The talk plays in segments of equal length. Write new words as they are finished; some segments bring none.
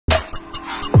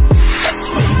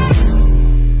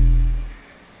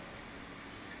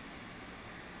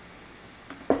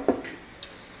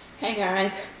Hey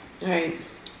guys. All right.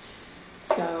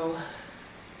 So,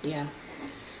 yeah.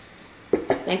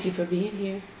 Thank you for being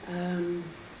here.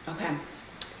 Okay.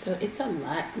 So it's a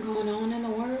lot going on in the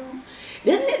world.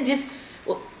 Doesn't it just,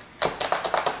 well,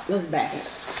 let's back up.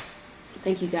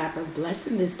 Thank you, God, for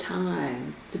blessing this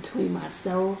time between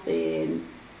myself and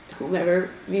whomever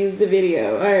views the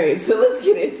video. All right. So let's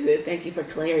get into it. Thank you for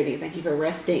clarity. Thank you for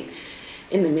resting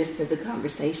in the midst of the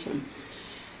conversation.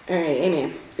 All right.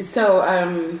 Amen.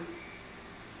 So,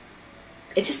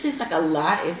 it just seems like a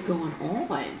lot is going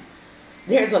on.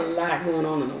 There's a lot going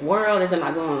on in the world. There's a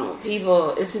lot going on with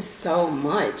people. It's just so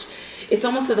much. It's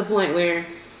almost to the point where,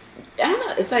 I don't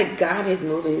know, it's like God is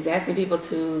moving. He's asking people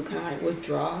to kind of like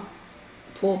withdraw,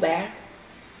 pull back.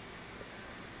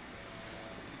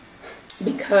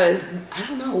 Because I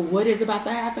don't know what is about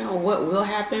to happen or what will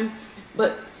happen.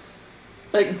 But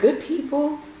like good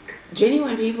people,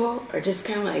 genuine people are just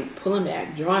kind of like pulling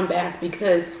back, drawing back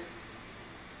because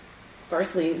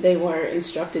firstly, they were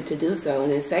instructed to do so.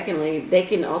 And then secondly, they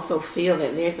can also feel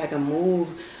that there's like a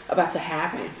move about to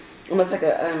happen. Almost like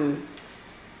a,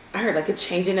 I heard like a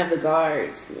changing of the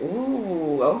guards.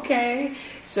 Ooh, okay.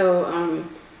 So,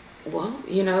 well,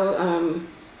 you know,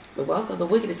 the wealth of the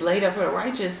wicked is laid up for the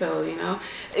righteous. So, you know,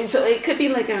 so it could be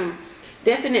like,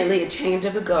 definitely a change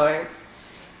of the guards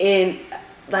and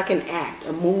like an act,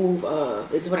 a move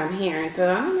of, is what I'm hearing. So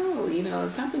I don't know, you know,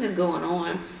 something is going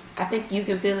on. I think you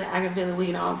can feel it. I can feel it. We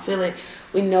can all feel it.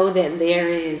 We know that there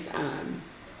is,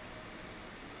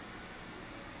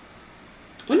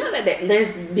 we know that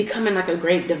there's becoming like a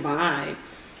great divide.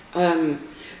 A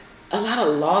lot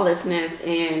of lawlessness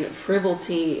and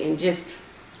frivolity and just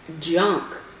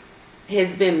junk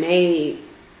has been made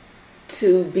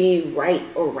to be right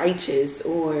or righteous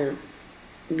or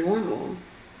normal,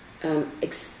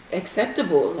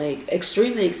 acceptable, like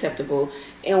extremely acceptable.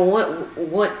 And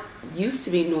what used to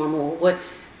be normal, what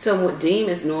some would deem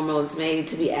as normal, is made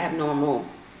to be abnormal,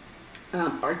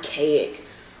 archaic,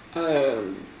 out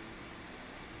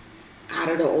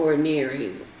of the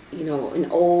ordinary, you know,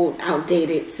 an old,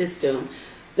 outdated system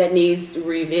that needs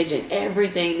revision.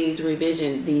 Everything needs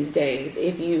revision these days.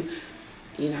 If you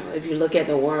know, if you look at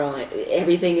the world,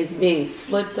 everything is being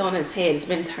flipped on its head. It's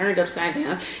been turned upside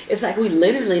down. It's like we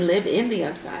literally live in the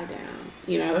upside down,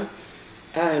 you know.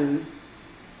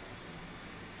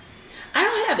 I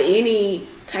don't have any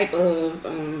type of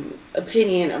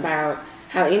opinion about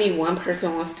how any one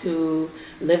person wants to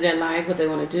live their life, what they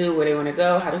want to do, where they want to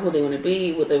go, who they want to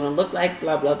be, what they want to look like,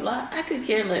 blah, blah, blah. I could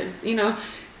care less, you know,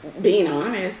 being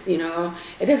honest, you know.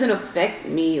 It doesn't affect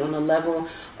me on a level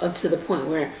of to the point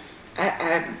where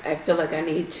I feel like I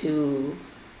need to,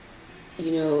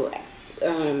 you know,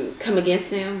 come against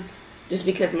them just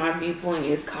because my viewpoint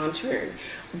is contrary.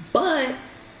 But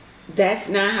that's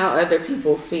not how other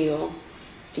people feel.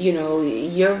 You know,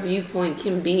 your viewpoint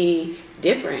can be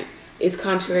different. It's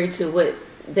contrary to what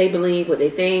they believe, what they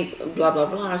think, blah, blah,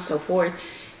 blah, so forth.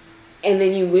 And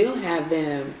then you will have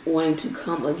them wanting to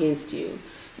come against you.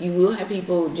 You will have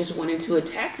people just wanting to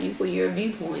attack you for your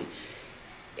viewpoint.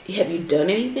 Have you done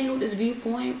anything with this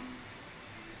viewpoint?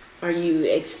 Are you,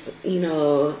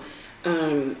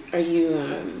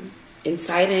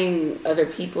 inciting other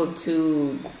people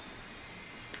to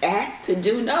act, to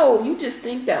do? No, you just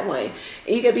think that way.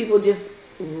 And you got people just,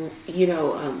 you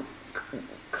know,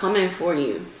 coming for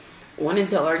you, wanting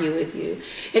to argue with you.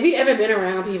 Have you ever been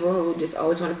around people who just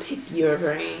always want to pick your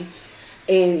brain,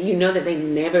 and you know that they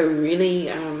never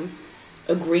really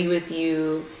agree with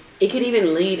you? It could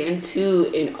even lead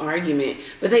into an argument,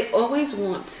 but they always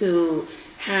want to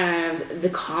have the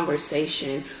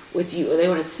conversation with you, or they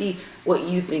want to see what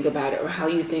you think about it or how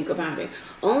you think about it.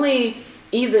 Only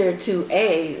either to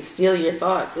A, steal your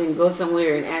thoughts and go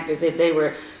somewhere and act as if they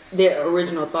were their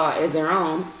original thought as their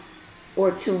own, or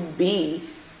to B,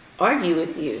 argue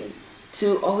with you,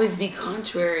 to always be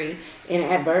contrary and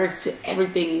adverse to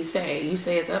everything you say. You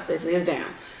say it's up, they say it's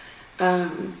down.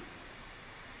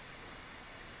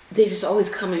 They're just always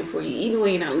coming for you, even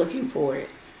when you're not looking for it.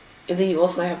 And then you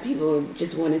also have people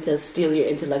just wanting to steal your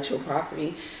intellectual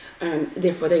property.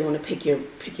 Therefore, they want to pick your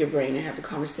brain and have the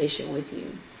conversation with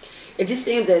you. It just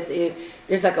seems as if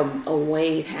there's like a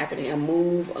wave happening, a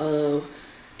move of,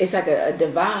 it's like a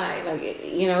divide. Like,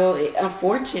 you know,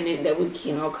 unfortunate that we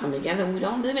can't all come together. We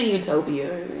don't live in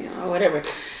utopia, you know, whatever.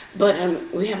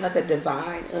 But we have like a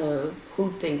divide of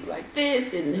who thinks like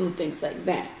this and who thinks like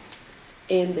that.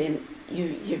 And then you're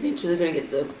eventually going to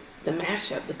get the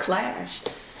mashup, the clash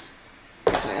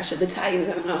of the Titans.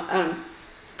 I don't know.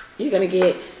 You're going to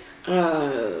get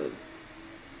the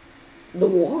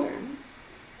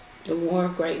war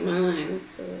of great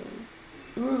minds, or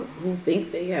who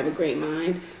think they have a great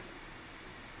mind,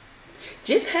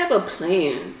 just have a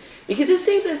plan, because it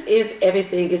seems as if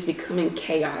everything is becoming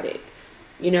chaotic.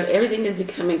 You know, everything is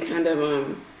becoming kind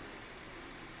of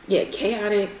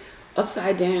chaotic,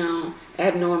 upside down.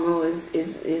 Abnormal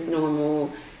is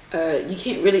normal. You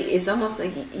can't really, it's almost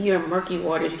like you're in murky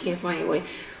waters, you can't find your way.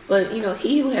 But you know,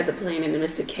 he who has a plan in the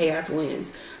midst of chaos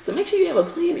wins. So make sure you have a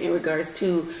plan in regards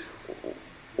to,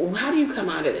 how do you come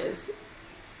out of this?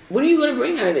 What are you going to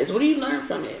bring out of this? What do you learn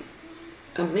from it?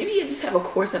 Maybe you just have a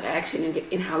course of action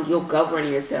in how you'll govern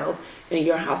yourself and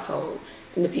your household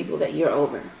and the people that you're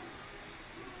over.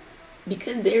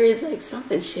 Because there is like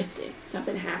something shifting,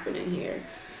 something happening here.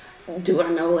 Do I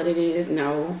know what it is?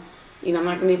 No. You know, I'm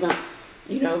not going to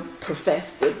even,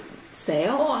 profess to say,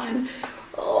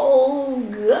 oh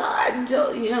God,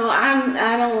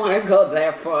 I don't want to go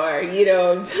that far,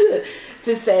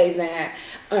 to say that.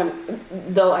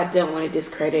 Though I don't want to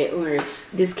discredit or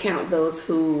discount those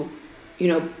who,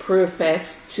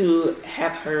 profess to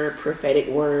have heard prophetic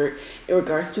word in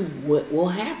regards to what will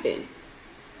happen.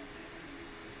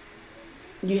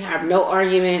 You have no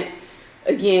argument,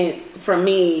 again, from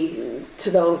me to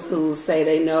those who say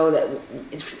they know that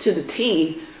to the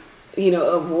T,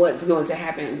 of what's going to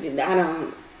happen. I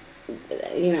don't,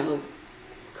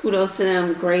 kudos to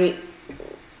them, great.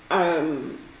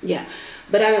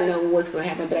 But I don't know what's going to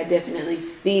happen, but I definitely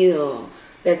feel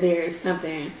that there is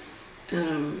something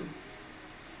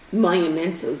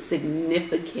monumental,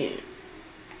 significant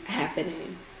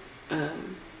happening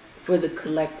for the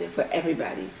collective, for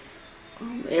everybody.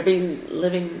 Every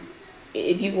living,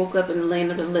 if you woke up in the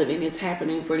land of the living, it's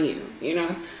happening for you,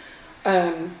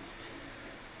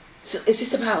 So it's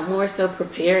just about more so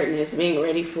preparedness, being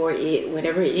ready for it,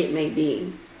 whatever it may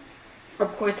be.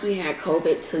 Of course, we had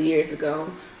COVID 2 years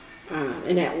ago,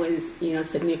 and that was,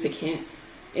 significant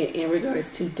in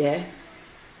regards to death.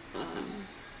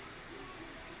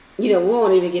 We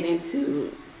won't even get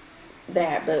into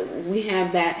that, but we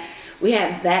had that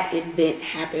event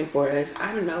happen for us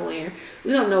out of nowhere.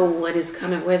 We don't know what is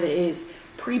coming, whether it's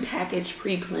pre-packaged,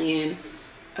 pre-planned,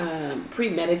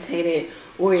 premeditated,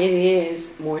 or it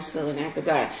is more so an act of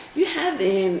God. You have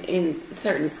in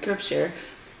certain scripture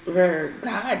where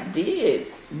God did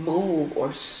move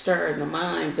or stir the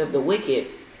minds of the wicked,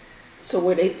 so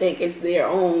where they think it's their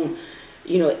own,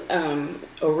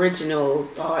 original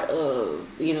thought of,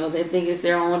 they think it's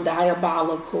their own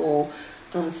diabolical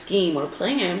scheme or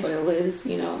plan, but it was,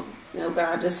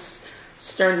 God just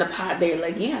stirring the pot there,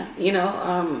 like,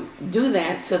 do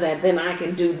that so that then I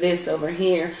can do this over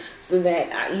here, so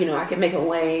that, I can make a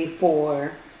way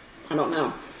for, I don't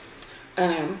know.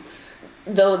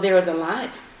 Though there was a lot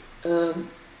of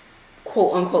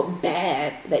quote unquote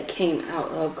bad that came out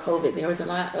of COVID, there was a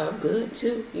lot of good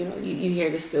too. You hear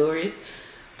the stories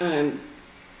from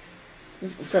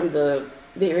the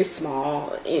very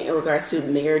small in regards to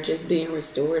marriages being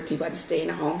restored. People had to stay in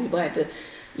the home. People had to,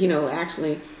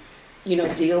 actually,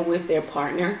 deal with their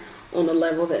partner on a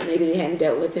level that maybe they hadn't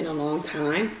dealt with in a long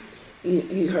time.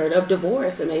 You heard of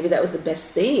divorce, and maybe that was the best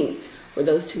thing for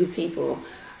those two people.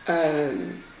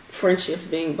 Friendships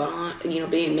being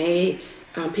being made,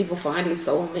 people finding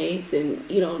soulmates, and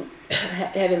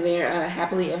having their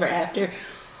happily ever after.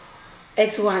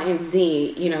 X, Y, and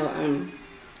Z.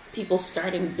 People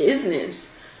starting business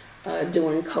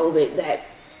during COVID that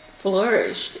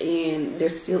flourished, and they're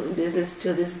still in business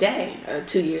to this day,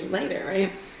 2 years later,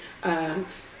 right?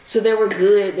 So there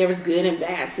was good and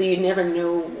bad. So you never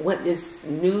know what this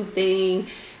new thing,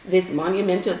 this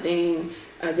monumental thing,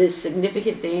 this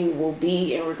significant thing will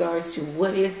be in regards to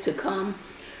what is to come.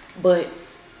 But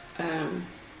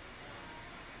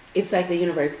it's like the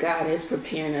universe, God is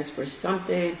preparing us for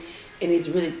something, and he's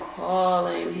really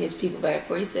calling his people back.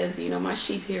 For he says, my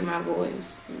sheep hear my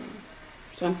voice.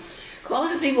 So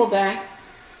calling the people back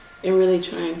and really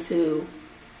trying to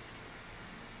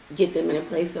get them in a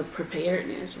place of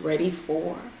preparedness, ready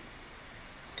for,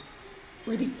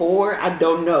 I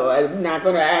don't know. I'm not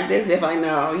going to act as if I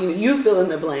know. You fill in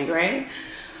the blank, right?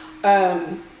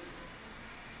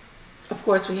 Of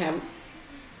course, we have,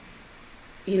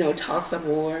 talks of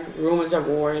war, rumors of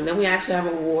war, and then we actually have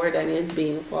a war that is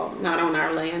being fought, not on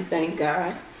our land, thank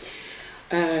God.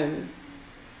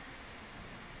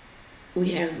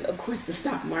 We have, of course, the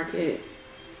stock market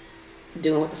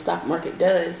doing what the stock market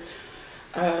does.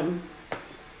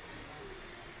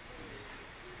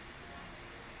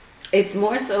 It's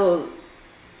more so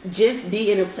just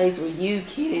be in a place where you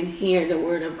can hear the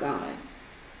word of God.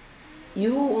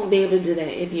 You won't be able to do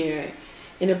that if you're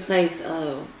in a place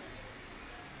of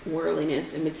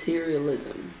worldliness and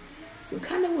materialism. So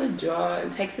kind of withdraw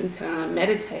and take some time,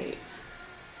 meditate,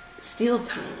 steal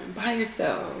time by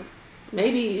yourself,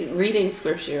 maybe reading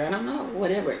scripture. I don't know,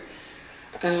 whatever.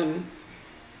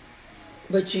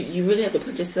 But you really have to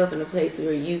put yourself in a place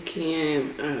where you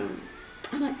can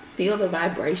feel the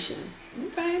vibration.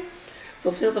 Okay?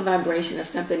 So feel the vibration of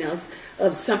something else,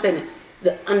 of something,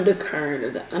 the undercurrent or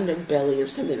the underbelly of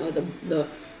something, or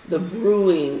the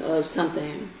brewing of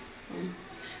something.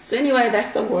 So anyway,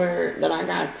 that's the word that I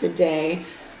got today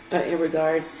in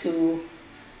regards to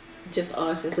just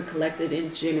us as a collective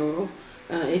in general.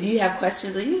 If you have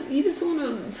questions or you just want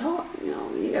to talk,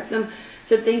 you got some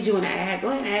things you want to add, go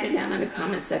ahead and add it down in the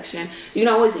comment section. You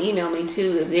can always email me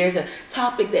too. If there's a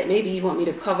topic that maybe you want me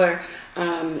to cover,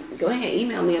 go ahead and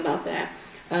email me about that.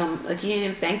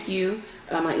 Again, thank you.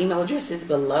 My email address is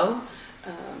below.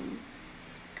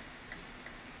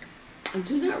 I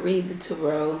do not read the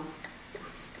tarot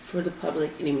for the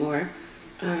public anymore.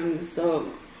 So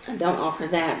I don't offer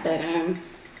that, but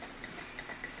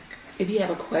if you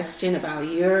have a question about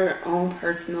your own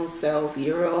personal self,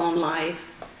 your own life,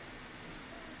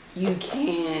 you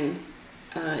can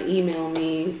email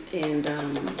me, and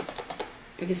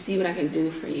I can see what I can do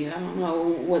for you. I don't know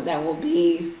what that will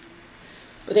be,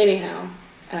 but anyhow,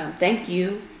 thank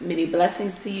you. Many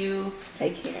blessings to you.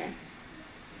 Take care.